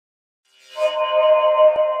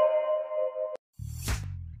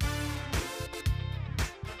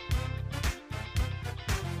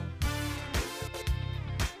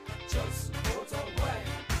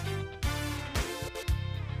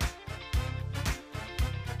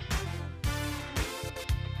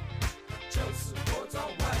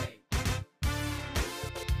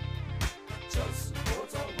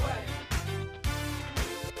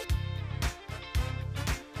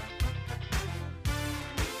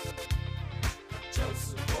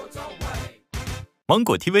芒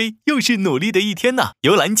果 TV 又是努力的一天呢，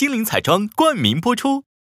由蓝精灵彩妆冠名播出。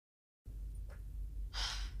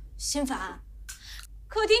心凡，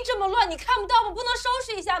客厅这么乱，你看不到吗？不能收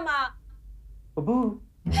拾一下吗？我不。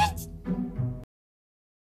哎。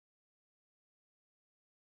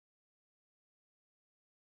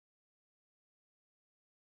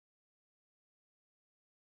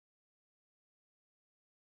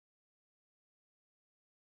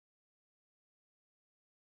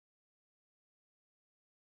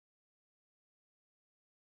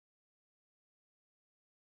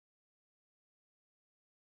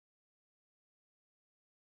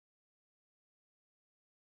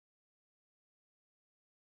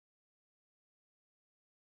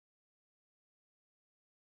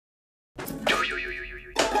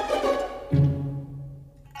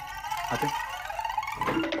 好的。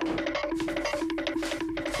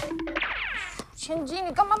千金，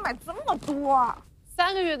你干嘛买这么多啊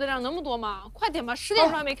？3个月的量那么多吗？快点吧，10点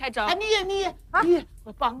钟还没开张。哎，你，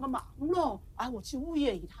我帮个忙喽！哎，我去物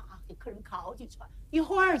业一趟啊，给客人烤几串，一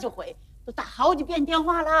会儿就回，都打好几遍电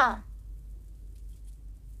话了。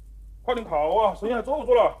快点烤啊，生意还做不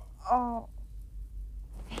做了？哦。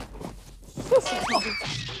谢谢千金。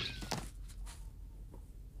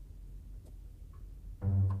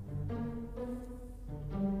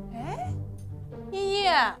 依依，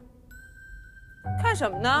看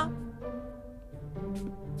什么呢？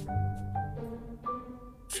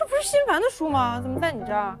这不是心凡的书吗？怎么在你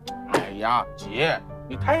这儿？哎呀，姐，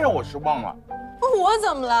你太让我失望了。我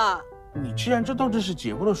怎么了？你既然知道这是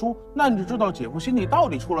姐夫的书，那你就知道姐夫心里到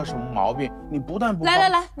底出了什么毛病。你不但不……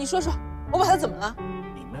来，你说说，我把他怎么了？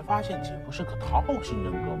你没发现姐夫是个讨好型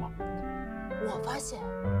人格吗？我发现，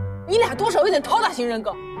你俩多少有点讨打型人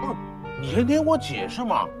格。你先听我解释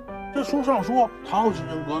嘛。 这书上说，讨好型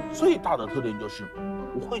人格最大的特点就是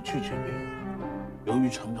不会拒绝别人。由于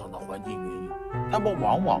成长的环境原因，他们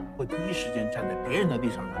往往会第一时间站在别人的立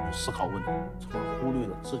场上去思考问题，从而忽略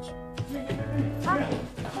了自己。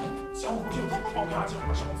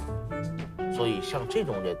所以，像这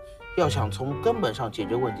种人，要想从根本上解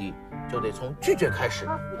决问题，就得从拒绝开始。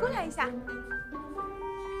你过来一下。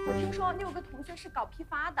 我听说你有个同学是搞批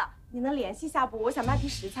发的，你能联系一下不？我想卖批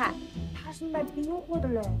食材。他是卖冰货的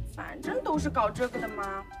嘞，反正都是搞这个的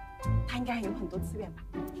嘛。他应该有很多资源吧？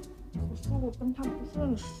可是我跟他不是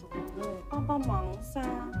很熟哎，帮帮忙噻。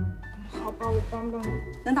好吧，我帮帮你。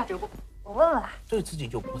能打折不？我问问。对自己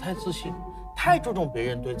就不太自信，太注重别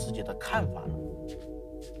人对自己的看法了。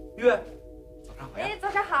月，早上好呀。哎，早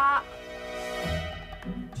上好。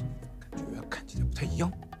感觉看起来不太一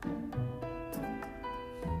样。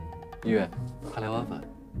 一月，快来碗饭。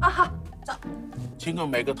啊好，走。请给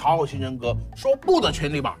每个讨好型人格说不的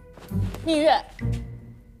权利吧。蜜月，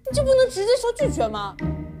你就不能直接说拒绝吗？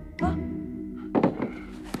啊，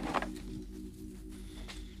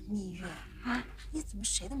蜜月啊，你怎么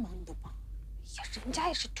谁的忙你都帮？哎呀，人家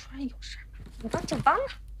也是突然有事儿，你帮就帮了。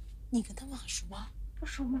你跟他们很熟吗？不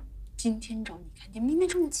熟吗？今天找你看见，明明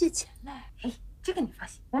找你借钱嘞。哎，这个你放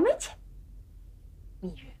心，我没钱。蜜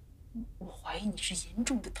月，我怀疑你是严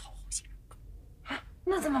重的讨好型人格。啊，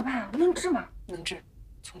那怎么办啊？能治吗？能治，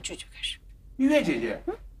从拒绝开始。玉月姐姐，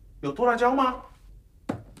有剁辣椒吗？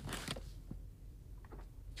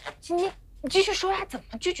晶晶，你继续说呀，怎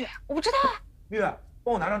么拒绝啊？我不知道啊。蜜月，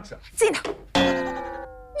帮我拿张纸。自己拿。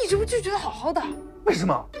你这不拒绝的好好的？为什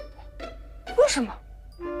么？为什么？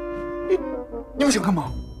你们想干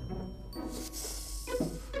嘛？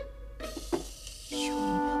有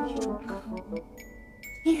没有一种可能，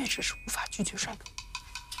蜜月只是无法拒绝帅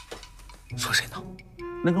哥？说谁呢？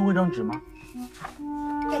能给我一张纸吗？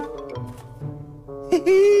嘿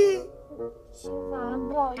嘿。心凡，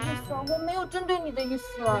不好意思啊，我没有针对你的意思。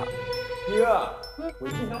蜜月，我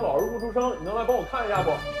信箱老是不出声，你能来帮我看一下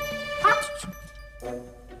不？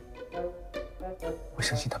我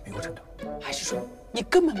相信他没有针对我。还是说你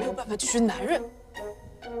根本没有办法拒绝男人？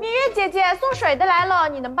蜜月姐姐，送水的来了，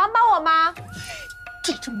你能帮帮我吗？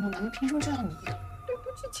这么多男的，凭什么就要你一个？对不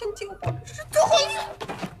起，千金，我是最后一个。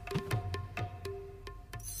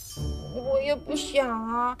我也不想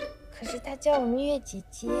啊，可是他叫我蜜月姐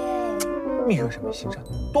姐。蜜月是美心善，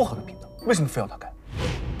多好的品德，为什么非要他改？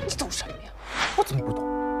你懂什么呀？我怎么不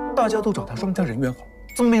懂？大家都找他，说明他人缘好，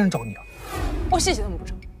怎么没人找你啊？我谢谢他们不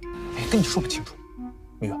成？哎，跟你说不清楚。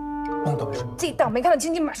蜜月，帮我倒杯水。这倒霉看到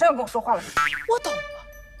千金马上要跟我说话了。我懂了，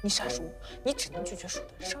你傻叔，你只能拒绝熟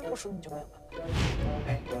的，生不熟你就没有办法。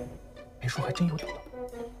哎，没说还真有点道理。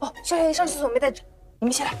哦，小野上厕所没带纸，你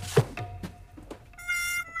们一起来。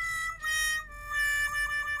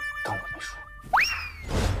当我没说。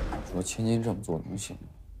说千金这么做能行吗？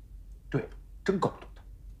对，真搞不懂他。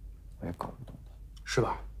我也搞不懂他。是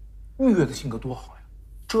吧？蜜月的性格多好呀，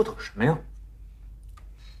折腾什么呀？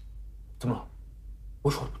怎么了？我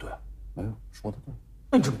说的不对啊？没有，说的对。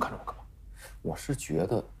那你这么看着我干嘛？我是觉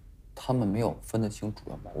得他们没有分得清主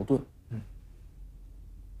要矛盾。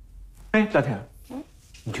哎，大天，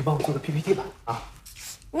你去帮我做个 PPT 吧啊！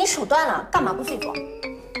你手断了，干嘛不自己做？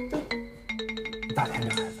大天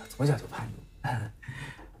这孩子从小就叛逆。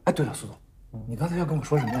哎，对了，苏总，你刚才要跟我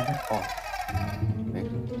说什么来着？哦，没。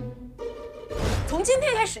从今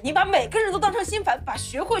天开始，你把每个人都当成心烦，把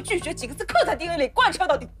学会拒绝几个字刻在 DNA 里，贯彻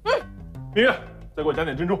到底。明月，再给我加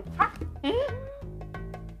点珍珠。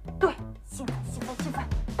对，心烦，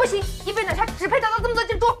不行，一杯奶茶只配得到这么多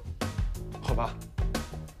珍珠。好吧。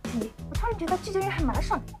我突然觉得拒绝人还蛮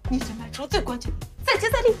爽的。你先迈出最关键的，再接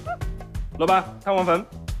再厉。老板，烫完粉。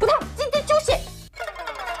不烫，今天休息。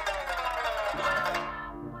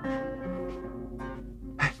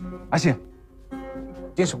哎，阿信，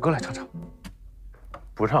点首歌来唱唱。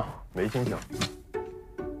不唱，没心情。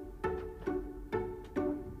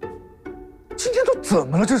今天都怎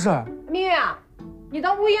么了？这是？蜜月啊，你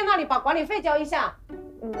到物业那里把管理费交一下。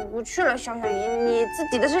我不去了，小姨，你自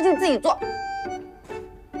己的事情自己做。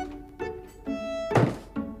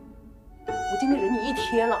我今天忍你一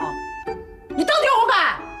天了啊，你到底活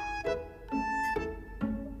该！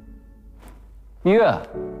明月，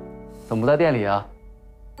怎么不在店里啊？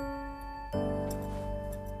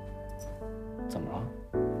怎么了？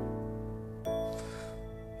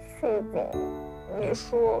苏总，你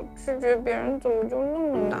说拒绝别人怎么就那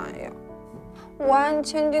么难呀？我按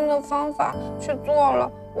签订的方法去做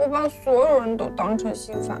了，我把所有人都当成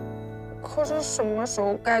心烦，可是什么时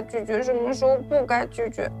候该拒绝，什么时候不该拒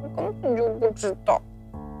绝，根本就不知道。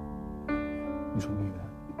你说明月，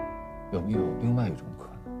有没有另外一种可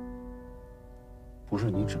能？不是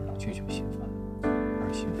你只能拒绝心烦，而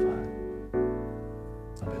是心烦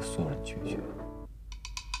能被所有人拒绝。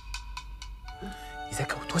你再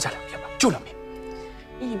给我多加2篇吧，就2篇。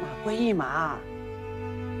一码归一码。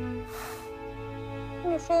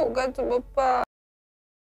你说我该怎么办？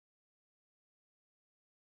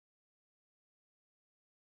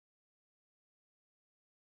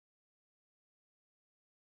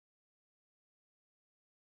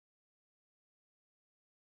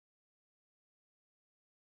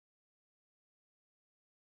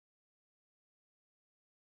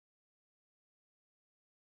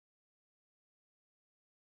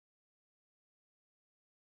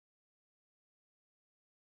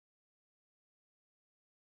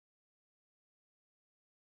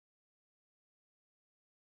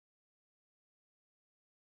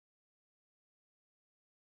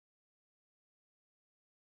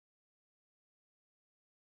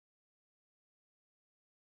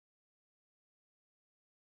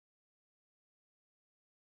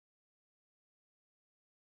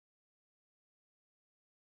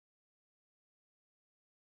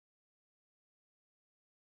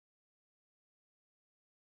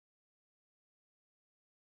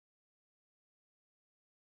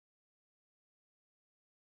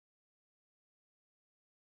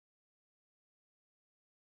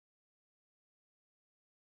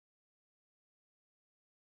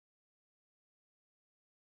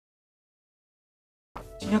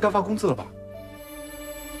今天该发工资了吧？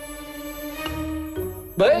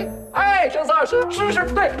喂，哎，郑老师，是，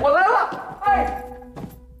对我来了，哎。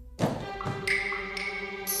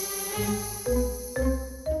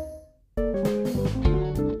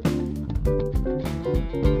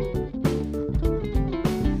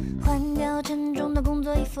换掉沉重的工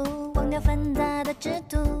作衣服，忘掉繁杂的制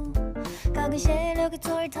度，高跟鞋留给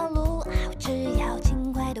昨日套路，我只要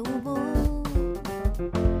轻快的舞步。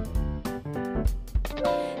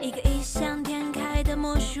一个异想天开的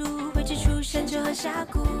魔术，绘制出山丘和峡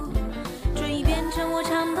谷，转移变成我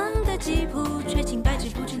敞篷的吉普，吹进白纸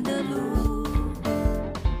铺成的路，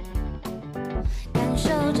感受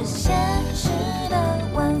着现实的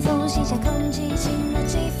晚风，心下空气轻柔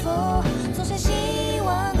起伏，从水洗。